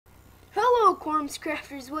Hello, Corms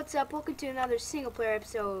Crafters, what's up? Welcome to another single player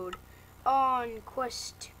episode on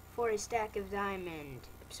Quest for a Stack of Diamond,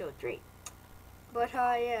 episode 3. But,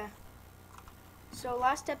 yeah. So,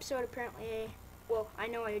 last episode, apparently, well, I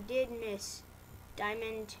know I did miss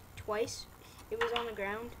Diamond twice. It was on the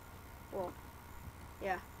ground. Well,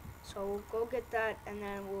 yeah. So, we'll go get that, and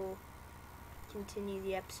then we'll continue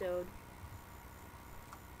the episode.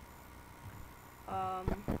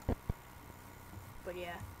 But,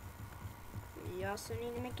 yeah. You also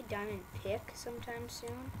need to make a diamond pick sometime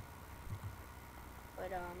soon.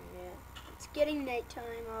 But, yeah. It's getting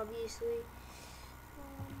nighttime, obviously.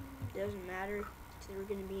 Doesn't matter, because we're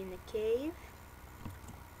going to be in the cave.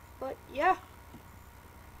 But, yeah.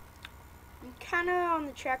 I'm kind of on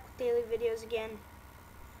the track with daily videos again.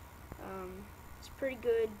 It's pretty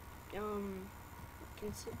good.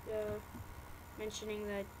 Mentioning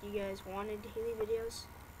that you guys wanted daily videos.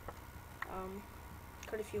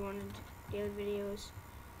 Quite a few wanted daily videos.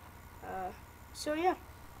 So yeah,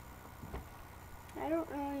 I don't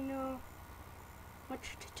really know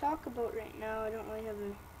much to talk about right now. I don't really have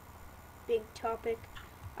a big topic,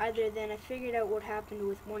 other than I figured out what happened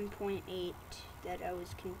with 1.8. That I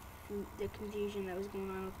was the confusion that was going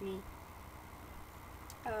on with me.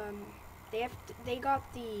 They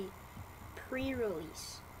got the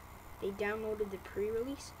pre-release. They downloaded the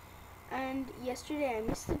pre-release. And yesterday I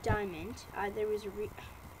missed the diamond. There was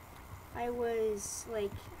I was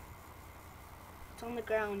like, it's on the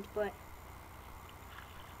ground, but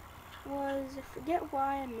I forget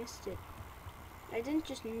why I missed it. I didn't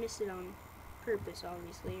just miss it on purpose,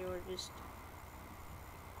 obviously, or just.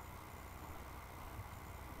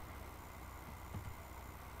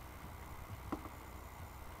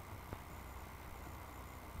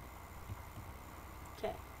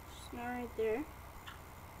 Okay, it's not right there.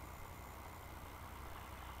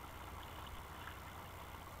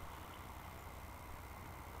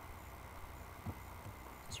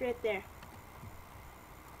 It's right there.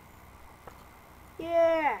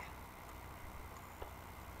 Yeah!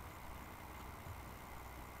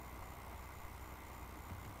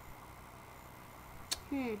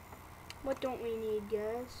 What don't we need,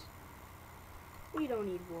 guys? We don't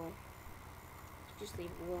need wool. Just leave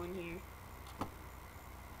wool in here.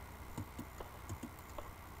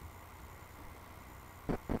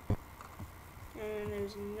 And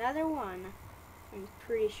there's another one. I'm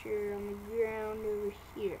pretty sure on the ground over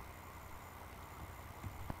here.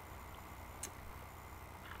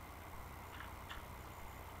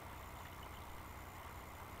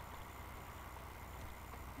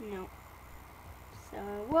 No. So,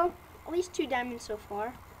 well, at least 2 diamonds so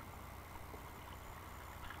far.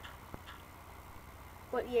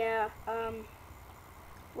 But yeah,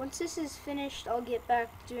 once this is finished, I'll get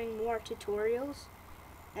back to doing more tutorials.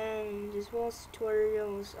 And as well as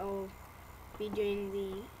tutorials, I'll be doing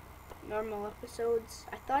the normal episodes.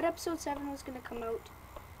 I thought episode 7 was going to come out,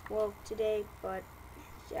 well, today, but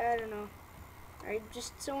I don't know. I'm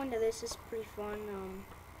just so into this. It's pretty fun.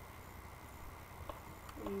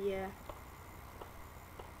 And yeah.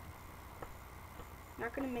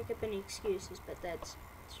 Not going to make up any excuses, but that's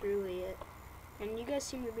really it. And you guys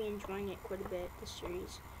seem to be enjoying it quite a bit, this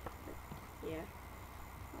series. But, yeah.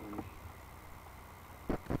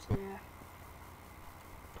 So yeah.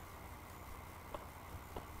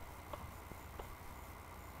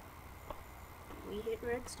 We hit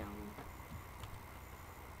redstone.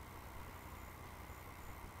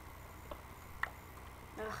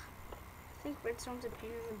 Ugh. I think redstone's a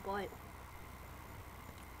pain in the butt.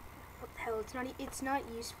 What the hell? It's not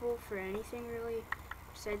useful for anything really,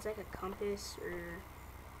 besides like a compass or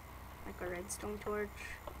like a redstone torch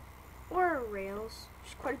or rails.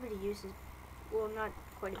 There's quite a bit of uses. Well, not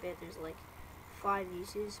quite a bit. There's like 5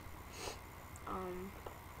 uses.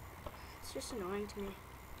 It's just annoying to me.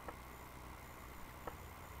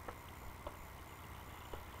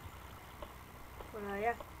 But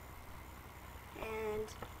yeah. And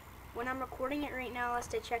when I'm recording it right now,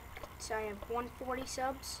 last I checked, I have 140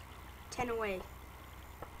 subs. 10 away.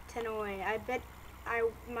 10 away. I bet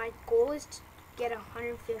my goal is to get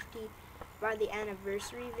 150 by the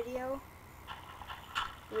anniversary video,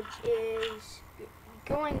 which is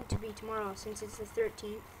going to be tomorrow since it's the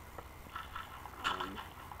 13th.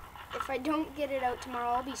 If I don't get it out tomorrow,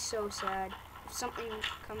 I'll be so sad. If something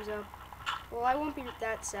comes up, well, I won't be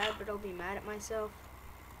that sad, but I'll be mad at myself.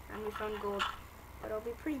 And we found gold, but I'll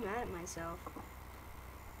be pretty mad at myself.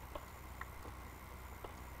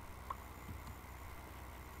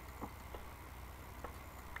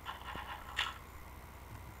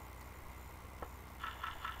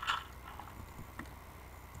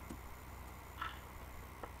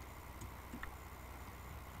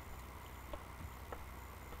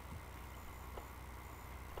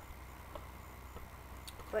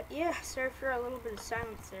 But yeah, sorry for a little bit of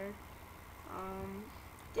silence there.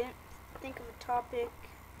 Didn't think of a topic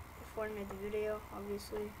before I made the video,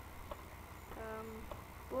 obviously.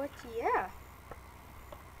 But yeah.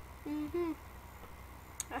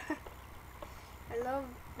 I love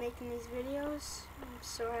making these videos. I'm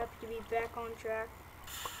so happy to be back on track.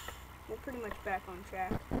 We're pretty much back on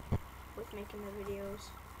track with making the videos.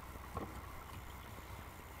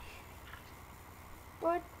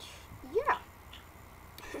 But yeah.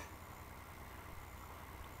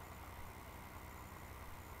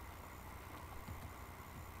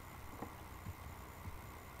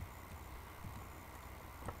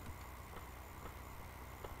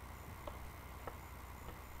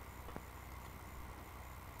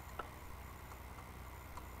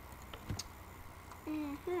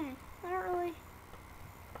 I don't really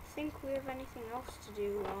think we have anything else to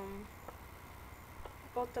do.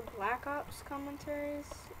 About the Black Ops commentaries,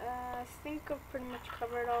 I think I've pretty much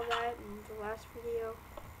covered all that in the last video.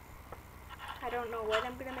 I don't know when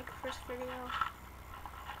I'm gonna make the first video.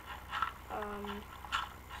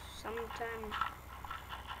 Sometime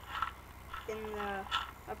in the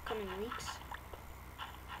upcoming weeks.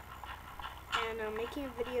 And I'm making a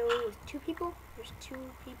video with 2 people. There's 2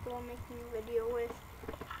 people I'm making a video with.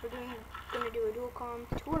 We're gonna do a dual comm,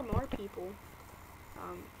 2 or more people.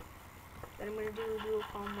 That I'm gonna do a dual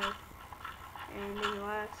comm with. And in the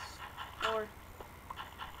last, or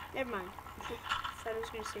never mind. I thought I was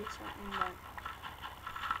gonna say something, but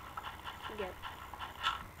forget.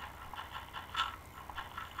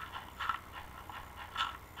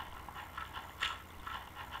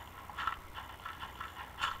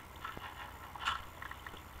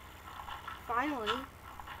 Finally.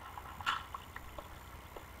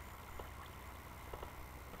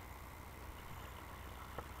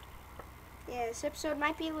 Yeah, this episode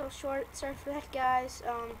might be a little short. Sorry for that, guys.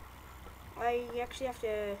 I actually have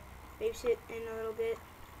to babysit in a little bit,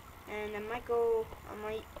 and I might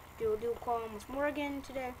do a dual call with Morgan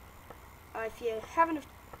today. If you haven't,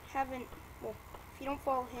 well, if you don't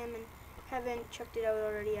follow him and haven't checked it out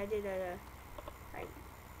already, I did I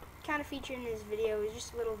kind of featured in his video. It was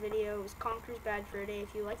just a little video. It was Conquer's Bad Fur Day.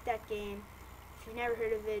 If you like that game, if you've never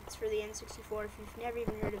heard of it, it's for the N64. If you've never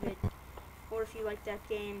even heard of it, or if you like that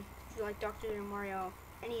game, if you like Dr. Tomorow,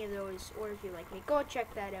 any of those, or if you like me, go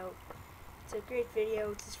check that out. It's a great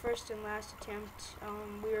video. It's his first and last attempt.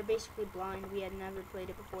 We were basically blind. We had never played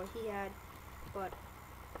it before. He had, but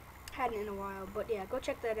hadn't in a while. But yeah, go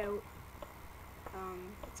check that out.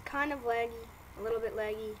 It's kind of laggy, a little bit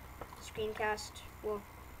laggy. Screencast, well,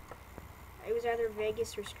 it was either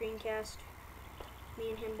Vegas or Screencast. Me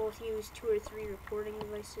and him both used 2 or 3 recording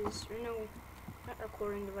devices, or no, not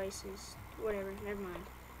recording devices, whatever, never mind.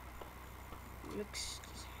 Mixed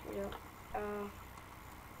it up.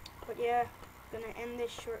 But yeah, gonna end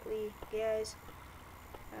this shortly, guys.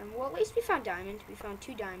 Well, at least we found diamond. We found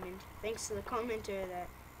 2 diamond. Thanks to the commenter that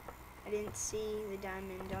I didn't see the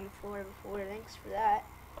diamond on the floor before. Thanks for that.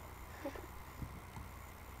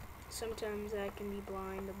 Sometimes I can be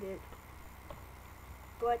blind a bit.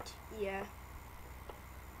 But yeah,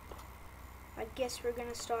 I guess we're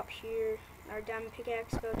gonna stop here. Our diamond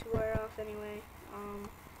pickaxe is about to wear off anyway.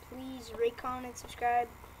 Please rate, comment, and subscribe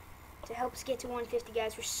to help us get to 150,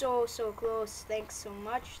 guys. We're so close. Thanks so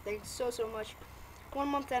much. Thanks so much. 1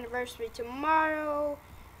 month anniversary tomorrow.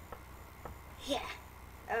 Yeah.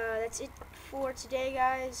 That's it for today,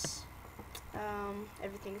 guys.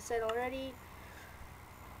 Everything is said already.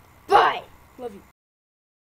 Bye. Love you.